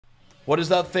What is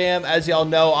up, fam? As y'all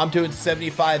know, I'm doing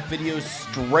 75 videos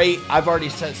straight. I've already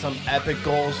set some epic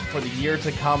goals for the year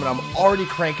to come, and I'm already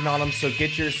cranking on them, so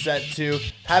get yours set too.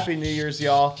 Happy New Year's,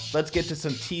 y'all. Let's get to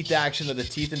some teeth action of the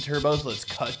teeth and turbos. Let's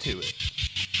cut to it.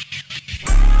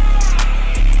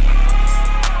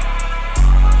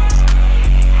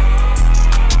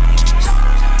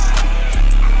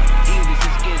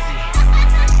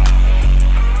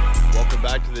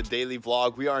 Back to the daily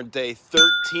vlog. We are on day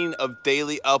 13 of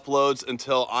daily uploads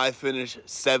until I finish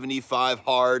 75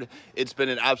 hard. It's been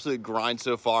an absolute grind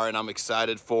so far, and I'm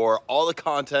excited for all the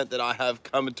content that I have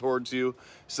coming towards you.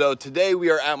 So today we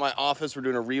are at my office. We're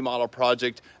doing a remodel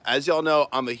project. As y'all know,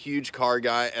 I'm a huge car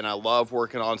guy and I love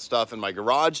working on stuff in my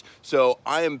garage. So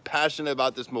I am passionate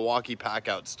about this Milwaukee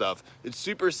pack-out stuff. It's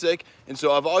super sick. And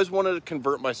so I've always wanted to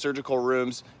convert my surgical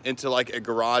rooms into like a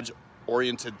garage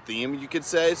oriented theme, you could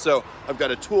say. So I've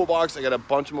got a toolbox, I got a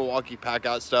bunch of Milwaukee pack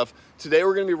out stuff. Today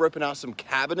we're gonna be ripping out some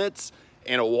cabinets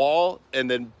and a wall and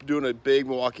then doing a big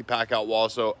Milwaukee pack out wall.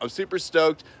 So I'm super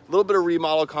stoked. A little bit of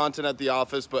remodel content at the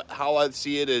office, but how I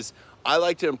see it is I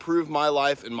like to improve my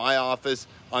life in my office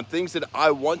on things that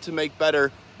I want to make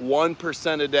better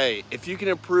 1% a day. If you can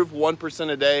improve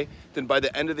 1% a day, then by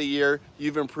the end of the year,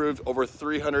 you've improved over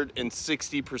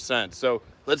 360%. So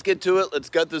let's get to it.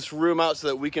 Let's gut this room out so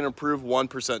that we can improve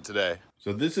 1% today.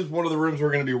 So this is one of the rooms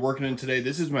we're going to be working in today.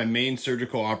 This is my main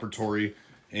surgical operatory,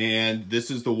 and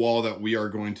this is the wall that we are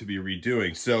going to be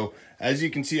redoing. So as you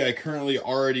can see, I currently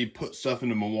already put stuff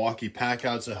into Milwaukee pack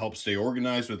outs to help stay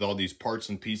organized with all these parts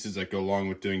and pieces that go along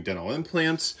with doing dental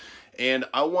implants. And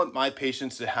I want my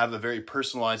patients to have a very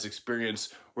personalized experience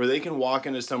where they can walk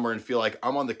into somewhere and feel like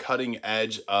I'm on the cutting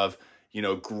edge of, you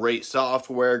know, great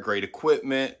software, great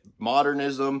equipment,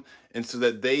 modernism, and so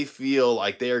that they feel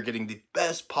like they are getting the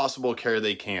best possible care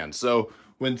they can. So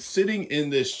when sitting in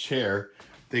this chair,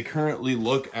 they currently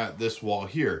look at this wall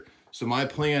here. So my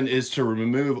plan is to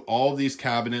remove all these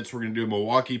cabinets. We're gonna do a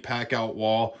Milwaukee pack out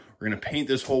wall. We're gonna paint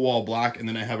this whole wall black, and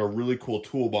then I have a really cool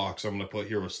toolbox I'm gonna put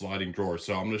here with sliding drawers.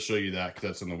 So I'm gonna show you that because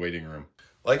that's in the waiting room.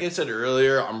 Like I said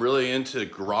earlier, I'm really into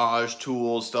garage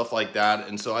tools, stuff like that.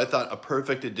 And so I thought a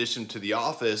perfect addition to the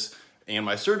office and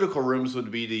my surgical rooms would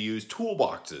be to use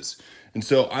toolboxes. And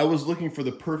so I was looking for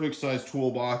the perfect size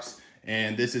toolbox,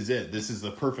 and this is it. This is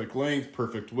the perfect length,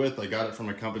 perfect width. I got it from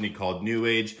a company called New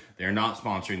Age. They're not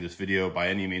sponsoring this video by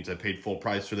any means. I paid full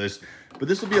price for this, but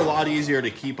this will be a lot easier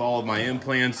to keep all of my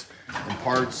implants and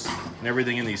parts and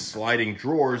everything in these sliding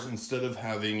drawers instead of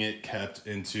having it kept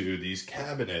into these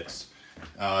cabinets.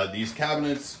 These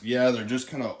cabinets, yeah, they're just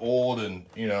kind of old, and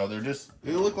you know, they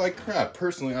look like crap.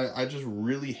 Personally, I just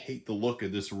really hate the look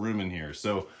of this room in here.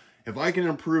 So if I can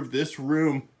improve this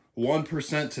room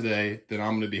 1% today, then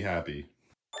I'm gonna be happy.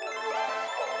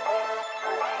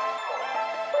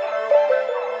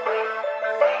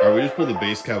 All right, we just pulled the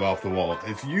base cab off the wall.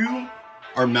 If you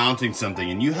are mounting something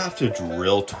and you have to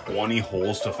drill 20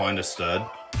 holes to find a stud,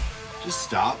 just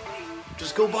stop.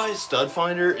 Just go buy a stud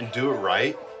finder and do it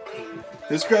right.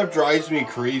 This crap drives me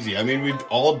crazy. I mean, we've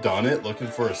all done it looking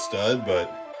for a stud, but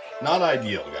not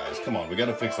ideal, guys. Come on, we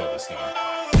gotta fix all this now.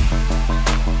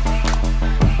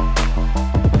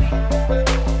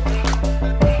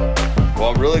 Well,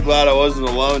 I'm really glad I wasn't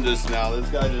alone just now. This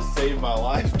guy just saved my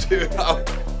life, dude.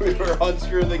 We were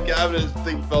unscrewing the cabinet, this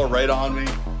thing fell right on me,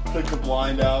 took the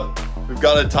blind out. We've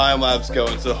got a time lapse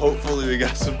going, so hopefully we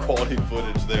got some quality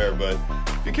footage there, but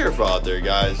be careful out there,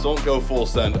 guys. Don't go full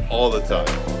send all the time.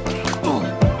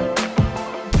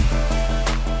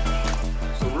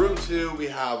 So room 2, we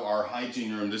have our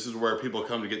hygiene room. This is where people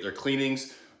come to get their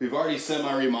cleanings. We've already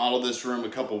semi-remodeled this room a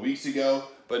couple weeks ago,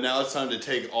 but now it's time to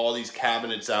take all these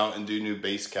cabinets out and do new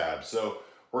base cabs. So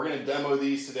we're gonna demo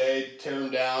these today, tear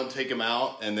them down, take them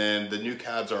out, and then the new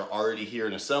cabs are already here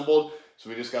and assembled.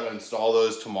 So we just gotta install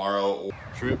those tomorrow.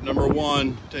 Trip number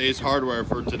 1, today's hardware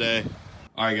for today.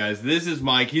 All right, guys, this is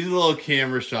Mike. He's a little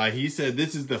camera shy. He said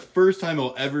this is the first time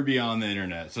he'll ever be on the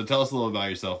internet. So tell us a little about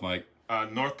yourself, Mike.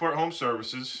 Northport Home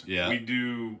Services. Yeah. We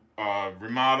do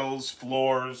remodels,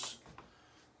 floors,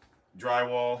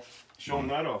 drywall. Show them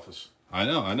that office. I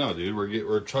know, dude.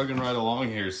 We're chugging right along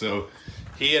here. So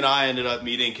he and I ended up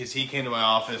meeting because he came to my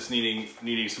office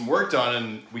needing some work done,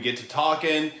 and we get to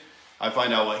talking. I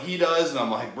find out what he does, and I'm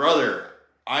like, brother,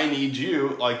 I need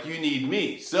you like you need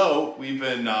me. So we've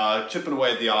been chipping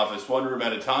away at the office, one room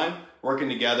at a time, working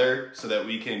together so that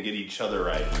we can get each other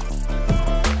right.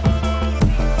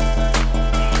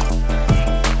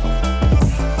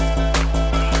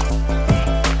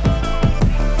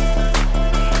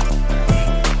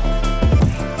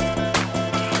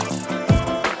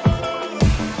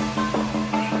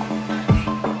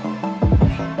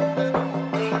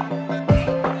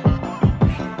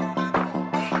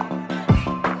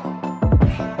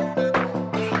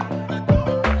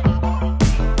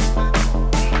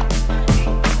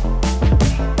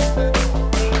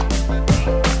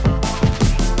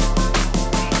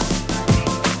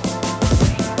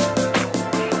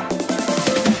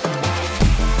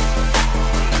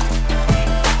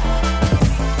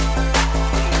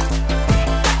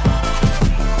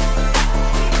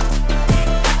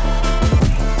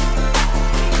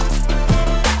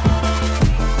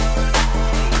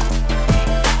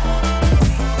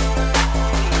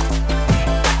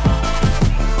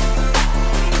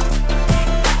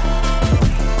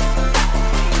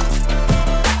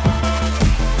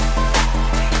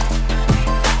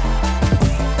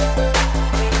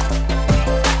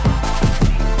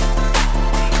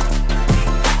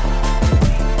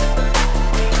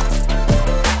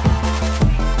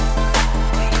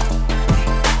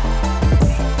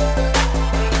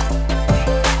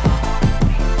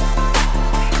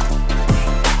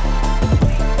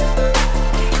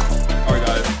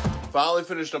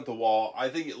 finally finished up the wall. I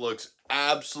think it looks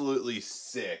absolutely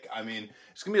sick. I mean,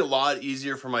 it's gonna be a lot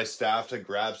easier for my staff to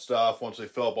grab stuff once they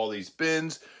fill up all these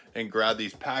bins and grab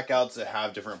these pack outs that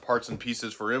have different parts and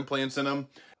pieces for implants in them.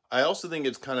 I also think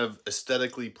it's kind of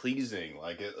aesthetically pleasing.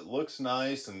 Like, it looks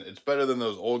nice, and it's better than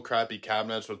those old crappy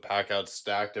cabinets with pack outs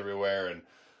stacked everywhere and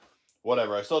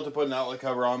whatever. I still have to put an outlet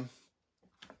cover on,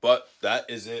 but that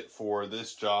is it for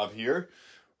this job here.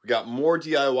 We got more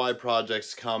DIY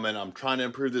projects coming. I'm trying to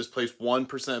improve this place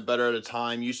 1% better at a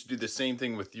time. You should do the same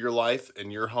thing with your life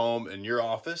and your home and your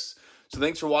office. So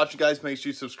thanks for watching, guys. Make sure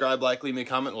you subscribe, like, leave me a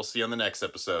comment, and we'll see you on the next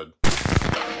episode.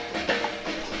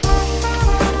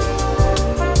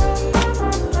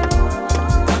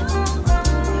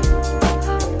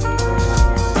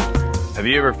 Have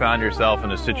you ever found yourself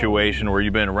in a situation where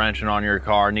you've been wrenching on your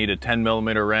car, need a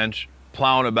 10mm wrench,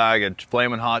 plowing a bag of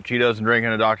flaming hot Cheetos and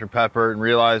drinking a Dr. Pepper, and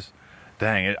realize,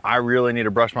 dang it, I really need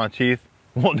to brush my teeth?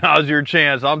 Well, now's your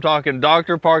chance. I'm talking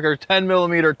Dr. Parker's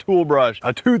 10mm tool brush,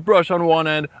 a toothbrush on one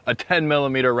end, a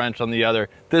 10mm wrench on the other.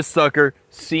 This sucker,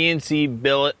 CNC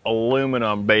billet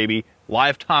aluminum, baby.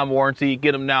 Lifetime warranty.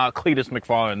 Get them now at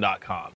cletusmcfarland.com.